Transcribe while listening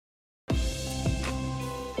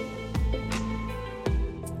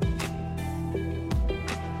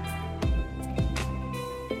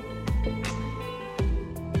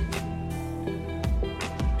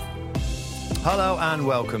Hello and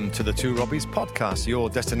welcome to the Two Robbies podcast,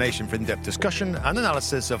 your destination for in-depth discussion and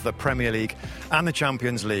analysis of the Premier League and the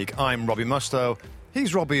Champions League. I'm Robbie Mustoe.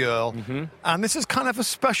 He's Robbie Earle. And this is kind of a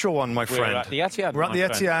special one, my friend. We're at the Etihad. We're at the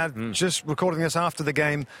Etihad, just recording this after the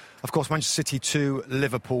game. Of course, Manchester City 2,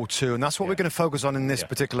 Liverpool 2. And that's what we're going to focus on in this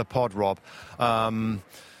particular pod, Rob.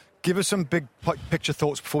 Give us some big picture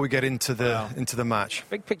thoughts before we get into the match.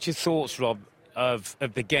 Big picture thoughts, Rob, of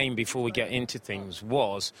the game before we get into things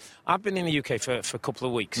was, I've been in the UK for a couple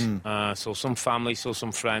of weeks. Saw some family, saw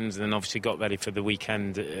some friends, and then obviously got ready for the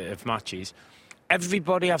weekend of matches.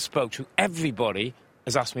 Everybody I've spoke to, everybody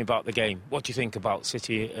has asked me about the game. What do you think about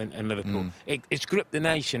City and Liverpool? It's gripped the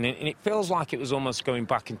nation, and it feels like it was almost going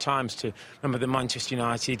back in times to, remember the Manchester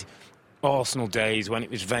United, Arsenal days when it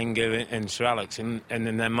was Wenger and Sir Alex, and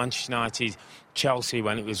then Manchester United, Chelsea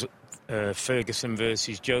when it was Ferguson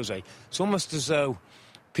versus Jose. It's almost as though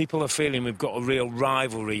people are feeling we've got a real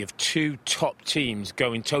rivalry of two top teams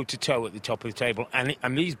going toe-to-toe at the top of the table,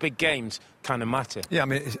 and these big games kind of matter. Yeah, I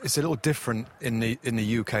mean, it's a little different in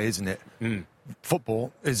the UK, isn't it?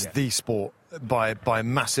 Football is the sport by a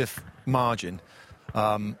massive margin.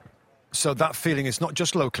 So that feeling is not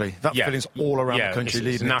just locally. That feeling's all around the country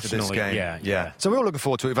leading into this game. So we're all looking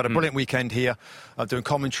forward to it. We've had a brilliant weekend here. Doing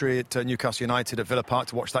commentary at Newcastle United at Villa Park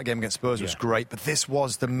to watch that game against Spurs was great. But this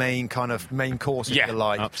was the main course, if you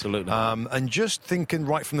like. Absolutely. And just thinking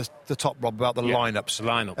right from the top, Rob, about the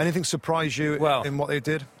lineups. Anything surprise you in what they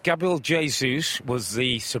did? Gabriel Jesus was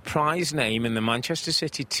the surprise name in the Manchester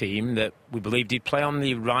City team that we believed he'd play on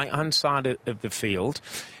the right-hand side of the field.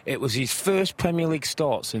 It was his first Premier League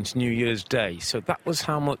start since New Year's Day. So that was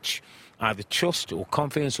how much either trust or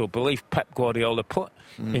confidence or belief Pep Guardiola put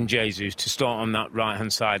in Jesus to start on that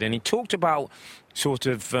right-hand side. And he talked about sort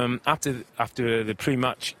of after the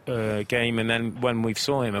pre-match game, and then when we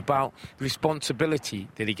saw him, about the responsibility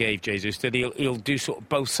that he gave Jesus, that he'll do sort of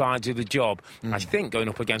both sides of the job. I think going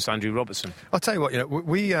up against Andrew Robertson. I'll tell you what,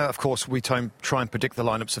 we of course we try and predict the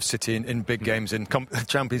lineups of City in big games in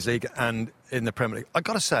Champions League and in the Premier League. I've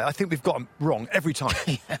got to say, I think we've got them wrong every time.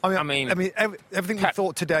 I mean, everything we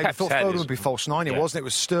thought today, we thought Foden would be false nine. It wasn't. It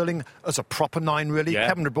was Sterling as a proper nine, really.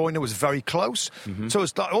 Kevin De Bruyne was very close. So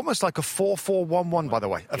it's almost like a 4-4-1-1, by the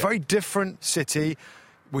way. A very different City.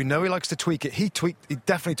 We know he likes to tweak it. He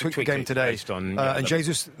definitely tweaked the game today. And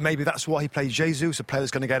Jesus, maybe that's why he plays Jesus, a player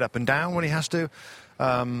that's going to get up and down when he has to.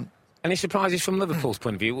 Any surprises from Liverpool's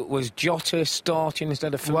point of view? Was Jota starting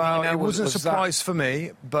instead of Firmino? Well, it wasn't a surprise for me,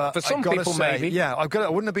 but for some people, maybe. Yeah, I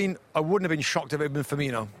wouldn't have been shocked if it had been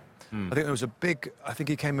Firmino. I think there was I think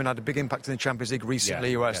he came in and had a big impact in the Champions League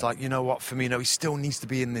recently, where it's like, you know what, Firmino, he still needs to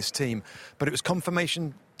be in this team. But it was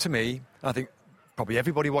confirmation to me, I think probably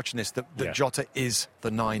everybody watching this, that Jota is the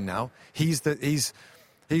 9 now. He's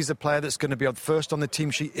the player that's going to be first on the team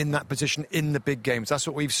sheet in that position in the big games. That's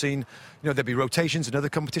what we've seen. There'll be rotations in other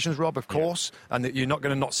competitions, Rob, of course, and that you're not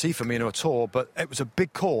going to not see Firmino at all. But it was a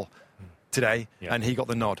big call today, and he got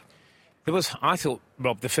the nod. I thought,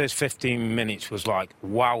 Rob, the first 15 minutes was like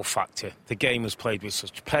wow factor. The game was played with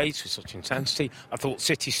such pace, with such intensity. I thought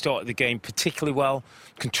City started the game particularly well,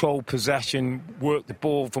 controlled possession, worked the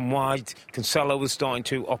ball from wide. Cancelo was starting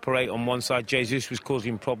to operate on one side. Jesus was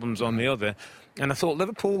causing problems on the other. And I thought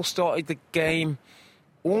Liverpool started the game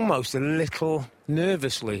almost a little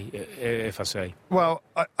nervously, if I say. Well,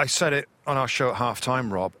 I said it on our show at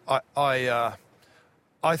half-time, Rob.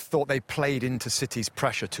 I thought they played into City's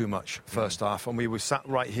pressure too much first half, and we were sat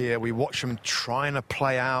right here. We watched them trying to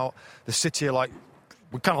play out. The City are like,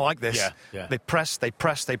 we're kind of like this. They press.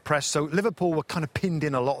 So Liverpool were kind of pinned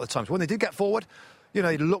in a lot of the times. When they did get forward,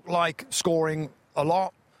 they looked like scoring a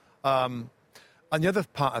lot. And the other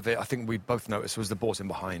part of it, I think we both noticed, was the balls in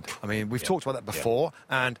behind. I mean, we've talked about that before.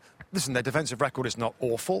 And listen, their defensive record is not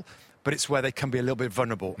awful, but it's where they can be a little bit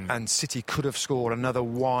vulnerable. And City could have scored another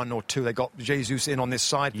 1 or 2. They got Jesus in on this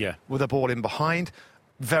side with a ball in behind.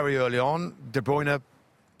 Very early on, De Bruyne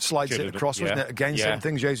slides it across, wasn't it? Again, same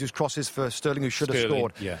thing. Jesus crosses for Sterling, who should have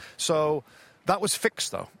scored. So that was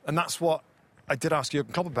fixed, though. And that's what I did ask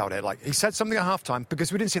Jurgen Klopp about it. Like, he said something at half-time,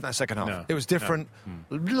 because we didn't see it in that second half. No, it was different.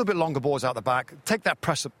 A little bit longer balls out the back. Take that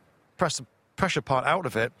pressure part out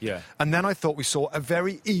of it. And then I thought we saw a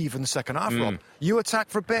very even second half, Rob. You attack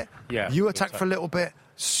for a bit. You attack for a little bit.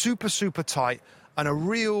 Super, super tight. And a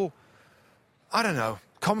real,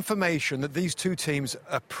 confirmation that these two teams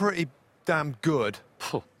are pretty damn good.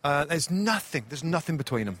 There's nothing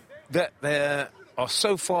between them. They are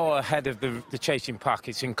so far ahead of the chasing pack.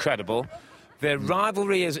 It's incredible. Their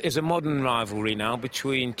rivalry is a modern rivalry now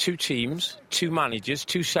between two teams, two managers,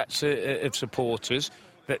 two sets of supporters.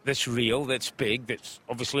 That's real, that's big, that's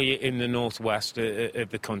obviously in the northwest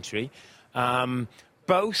of the country.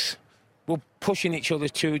 Both were pushing each other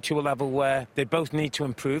to a level where they both need to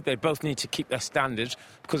improve. They both need to keep their standards,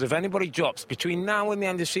 because if anybody drops between now and the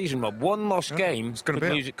end of the season, Rob, one lost game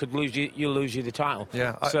could lose you the title.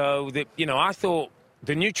 Yeah, I thought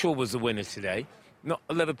the neutral was the winner today. Not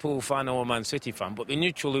a Liverpool fan or a Man City fan, but the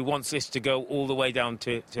neutral who wants this to go all the way down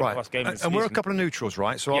to the last game of the season. And we're a couple of neutrals,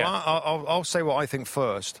 right? So yeah. I'll say what I think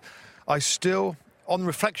first. I still, on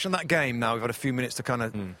reflection of that game now, we've had a few minutes to kind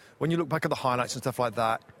of... When you look back at the highlights and stuff like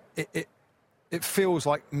that, it feels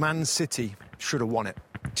like Man City should have won it.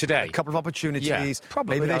 Today. A couple of opportunities. Yeah,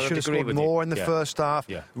 probably. Maybe they should have scored more in the first half.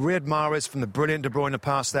 Yeah. Riyad Mahrez from the brilliant De Bruyne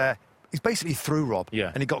pass there. He's basically through, Rob,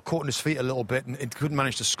 and he got caught on his feet a little bit and couldn't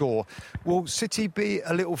manage to score. Will City be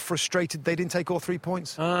a little frustrated they didn't take all 3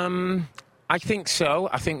 points? I think so.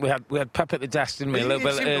 I think we had Pep at the desk, didn't we? A little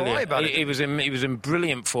bit earlier. He was in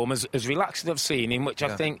brilliant form, as relaxed as I've seen him, which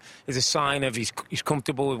I think is a sign of he's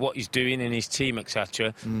comfortable with what he's doing in his team,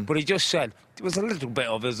 etc. But he just said there was a little bit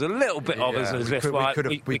of us,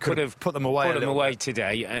 we could have put them away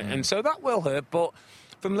today, and so that will hurt. But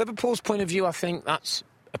from Liverpool's point of view, I think that's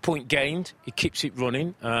a point gained. It keeps it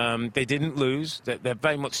running. They didn't lose. They're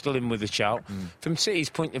very much still in with a shout. From City's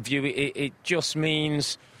point of view, it just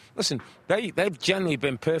means... Listen, they've generally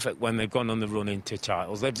been perfect when they've gone on the run into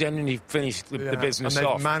titles. They've generally finished the business off.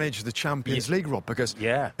 And they've managed the Champions League, Rob, because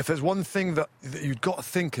if there's one thing that you've got to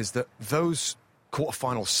think is that those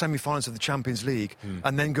quarterfinals, semi-finals of the Champions League,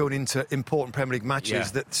 and then going into important Premier League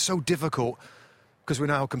matches, that's so difficult, because we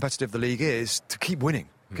know how competitive the league is, to keep winning.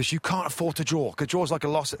 Because you can't afford to draw, because draw's like a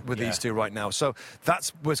loss with these two right now. So that's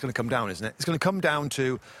where it's going to come down, isn't it? It's going to come down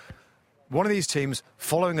to one of these teams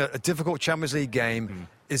following a difficult Champions League game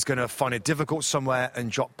is going to find it difficult somewhere and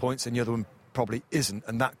drop points, and the other one probably isn't,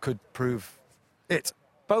 and that could prove it.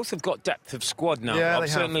 Both have got depth of squad now. Yeah,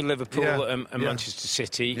 certainly Liverpool and Manchester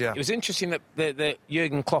City. Yeah. It was interesting that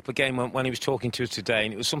Jurgen Klopp again when he was talking to us today,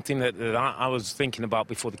 and it was something that I was thinking about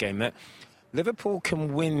before the game, that Liverpool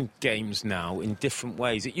can win games now in different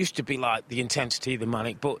ways. It used to be like the intensity, the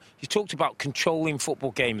manic, but you talked about controlling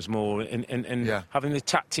football games more and having the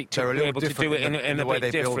tactic to be able to do it in a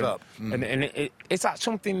bit different. And is that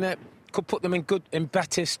something that could put them in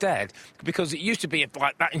better stead? Because it used to be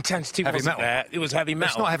like that intensity wasn't there. It was heavy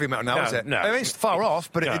metal. It's not heavy metal now, is it? No. I mean, it's far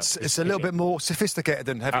off, but it's a little bit more sophisticated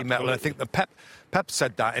than heavy metal. And I think that Pep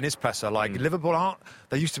said that in his presser. Like, Liverpool aren't...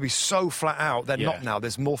 They used to be so flat out. They're not now.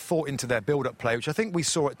 There's more thought into their build-up play, which I think we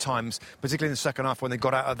saw at times, particularly in the second half when they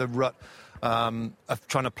got out of the rut of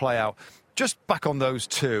trying to play out. Just back on those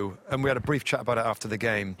two, and we had a brief chat about it after the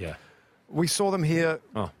game. Yeah. We saw them here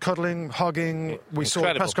cuddling, hugging. We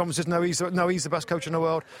saw press conferences. No, he's the best coach in the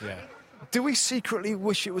world. Yeah. Do we secretly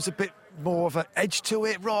wish it was a bit more of an edge to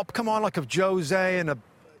it, Rob? Come on, like a Jose and or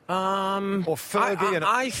Fergie.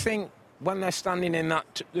 I think when they're standing in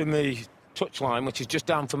the touchline, which is just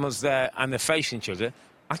down from us there, and they're facing each other,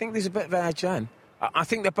 I think there's a bit of edge then. I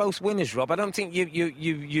think they're both winners, Rob. I don't think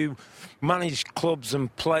you manage clubs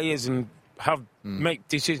and players and make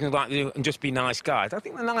decisions like that and just be nice guys. I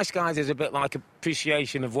think the nice guys is a bit like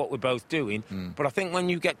appreciation of what we're both doing. But I think when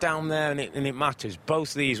you get down there and it matters, both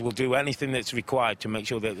of these will do anything that's required to make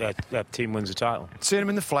sure that their team wins the title. Seeing them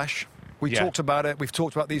in the flesh, we talked about it. We've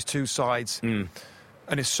talked about these two sides.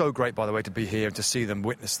 And it's so great, by the way, to be here and to see them,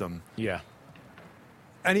 witness them. Yeah.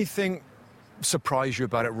 Anything surprise you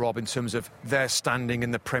about it, Rob, in terms of their standing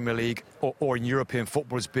in the Premier League or in European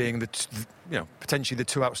football as being potentially the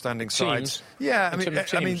two outstanding sides? Yeah,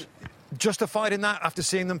 I mean, justified in that after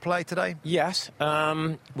seeing them play today? Yes.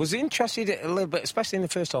 Was interested a little bit, especially in the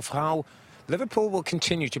first half, how Liverpool will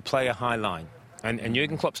continue to play a high line. And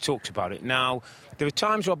Jurgen Klopp's talked about it. Now, there are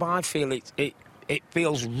times, Rob, I feel it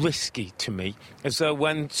feels risky to me, as though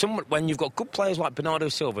when you've got good players like Bernardo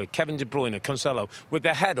Silva, Kevin De Bruyne, Cancelo, with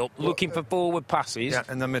their head up, looking for forward passes. Yeah,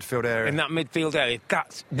 in the midfield area.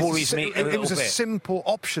 That worries me a little bit. It was a simple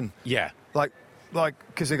option. Yeah. Like,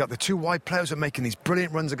 because they got the two wide players who are making these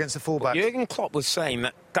brilliant runs against the fullbacks. Jurgen Klopp was saying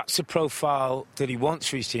that that's the profile that he wants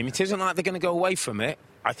for his team. It isn't like they're going to go away from it.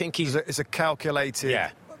 I think it's a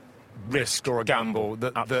calculated... risk or a gamble.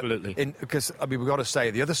 Absolutely. Because we've got to say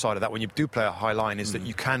the other side of that when you do play a high line is that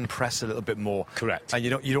you can press a little bit more. Correct. And you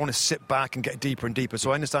don't want to sit back and get deeper and deeper. So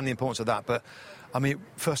I understand the importance of that. But I mean,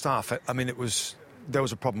 first half, there was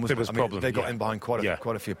a problem. They got in behind quite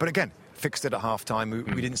a few. But again, fixed it at half time.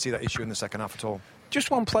 We didn't see that issue in the second half at all. Just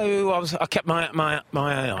one player who I kept my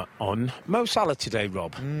eye on, Mo Salah today,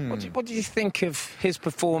 Rob. What do you think of his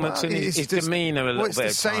performance and his demeanour a little bit?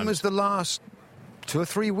 It's the same as the last 2 or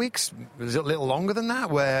 3 weeks. Is it a little longer than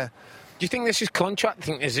that? Where do you think this is contract?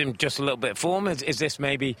 Do you think there's just a little bit of form? Is this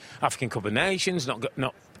maybe African Cup of Nations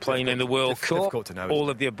not playing in the World Cup, difficult to know, all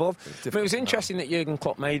of the above. But it was to interesting that Jurgen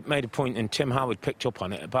Klopp made a point, and Tim Howard picked up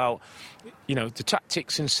on it, about, you know, the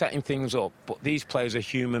tactics and setting things up, but these players are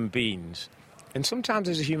human beings. And sometimes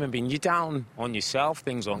as a human being, you're down on yourself,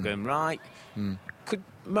 things aren't going right. Could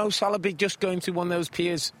Mo Salah be just going through one of those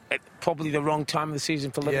periods at probably the wrong time of the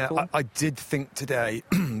season for Liverpool? Yeah, I did think today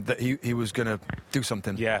that he was going to do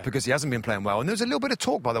something, because he hasn't been playing well. And there's a little bit of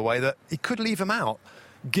talk, by the way, that he could leave him out,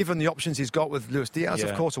 given the options he's got with Luis Diaz,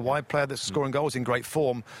 of course, a wide player that's scoring goals in great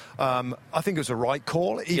form. I think it was a right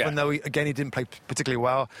call, even though, he didn't play particularly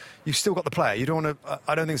well. You've still got the player. You don't want to.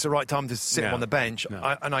 I don't think it's the right time to sit him on the bench.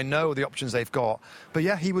 And I know the options they've got. But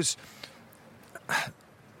yeah, he was,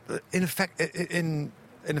 in effect, I mean,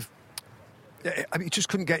 he just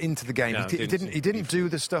couldn't get into the game. No, he didn't do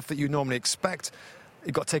the stuff that you normally expect.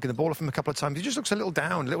 He got taken the ball off him a couple of times. He just looks a little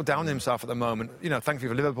down on himself at the moment. You know, thankfully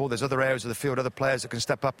for Liverpool, there's other areas of the field, other players that can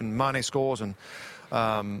step up, and Mane scores and,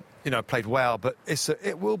 played well. But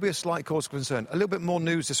it will be a slight cause of concern. A little bit more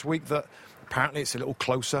news this week that apparently it's a little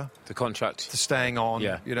closer. The contract. To staying on.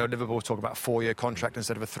 Yeah. You know, Liverpool talk about a 4-year contract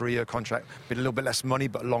instead of a 3-year contract. Be a little bit less money,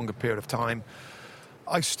 but a longer period of time.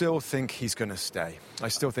 I still think he's going to stay. I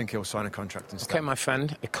still think he'll sign a contract and stay. OK, my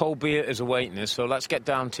friend, a cold beer is awaiting us, so let's get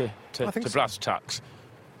down to brass tacks.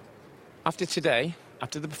 After today,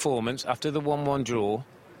 after the performance, after the 1-1 draw,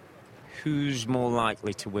 who's more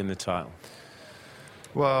likely to win the title?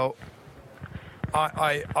 Well,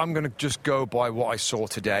 I'm going to just go by what I saw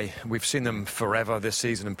today. We've seen them forever this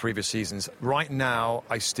season and previous seasons. Right now,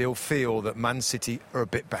 I still feel that Man City are a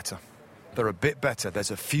bit better. They're a bit better. There's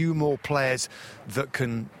a few more players that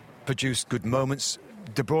can produce good moments.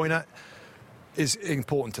 De Bruyne is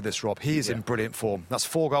important to this, Rob. He is in brilliant form. That's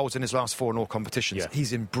 4 goals in his last 4 in all competitions.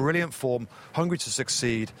 He's in brilliant form, hungry to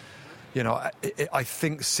succeed. You know, I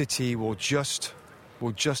think City will just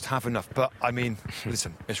have enough. But, I mean,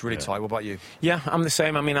 listen, it's really tight. What about you? Yeah, I'm the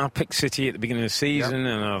same. I mean, I picked City at the beginning of the season,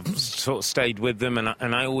 and I've sort of stayed with them. And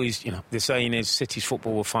I always, you know, the saying is City's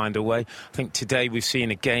football will find a way. I think today we've seen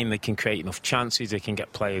a game they can create enough chances, they can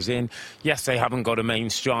get players in. Yes, they haven't got a main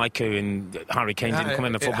striker, and Harry Kane didn't come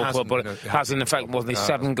in the football club, but it has an effect. Well, there's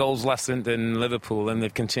 7 goals less than Liverpool, and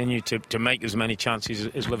they've continued to make as many chances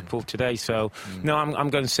as Liverpool today. So, no, I'm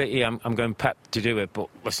going City. I'm going Pep to do it. But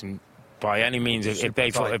listen, by any means, if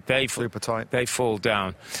they fall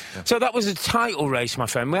down. Yeah. So that was a title race, my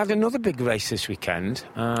friend. We had another big race this weekend.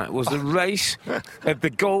 It was the race of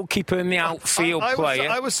the goalkeeper and the outfield player.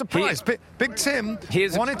 I was surprised. Big Tim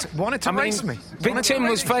wanted to race me. Big Tim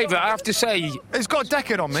was favourite, I have to say. He's got a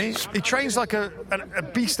decade on me. He trains like a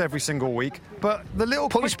beast every single week. But the little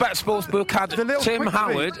PulseBet Sportsbook had Tim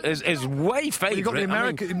Howard as way favourite. You got the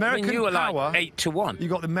American you were power. Like 8-1. You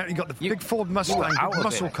got the big Ford Mustang,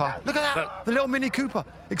 muscle car. Look at that. The little Mini Cooper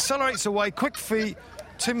accelerates away, quick feet.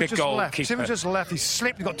 Tim just left. He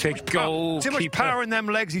slipped. He got too much power in them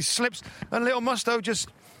legs. He slips, and little Mustoe just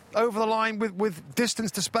over the line with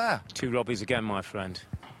distance to spare. 2 Robbies again, my friend.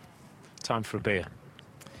 Time for a beer.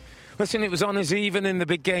 Listen, it was on as even in the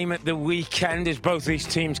big game at the weekend as both these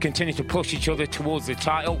teams continue to push each other towards the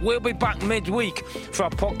title. We'll be back midweek for our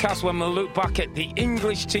podcast when we'll look back at the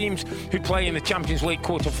English teams who play in the Champions League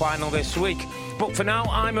quarter-final this week. But for now,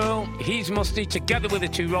 I'm Earle, he's Mustoe, together with the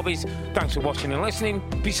 2 Robbies. Thanks for watching and listening.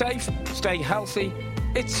 Be safe, stay healthy.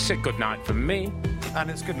 It's a good night from me. And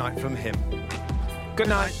it's good night from him. Good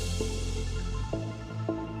night.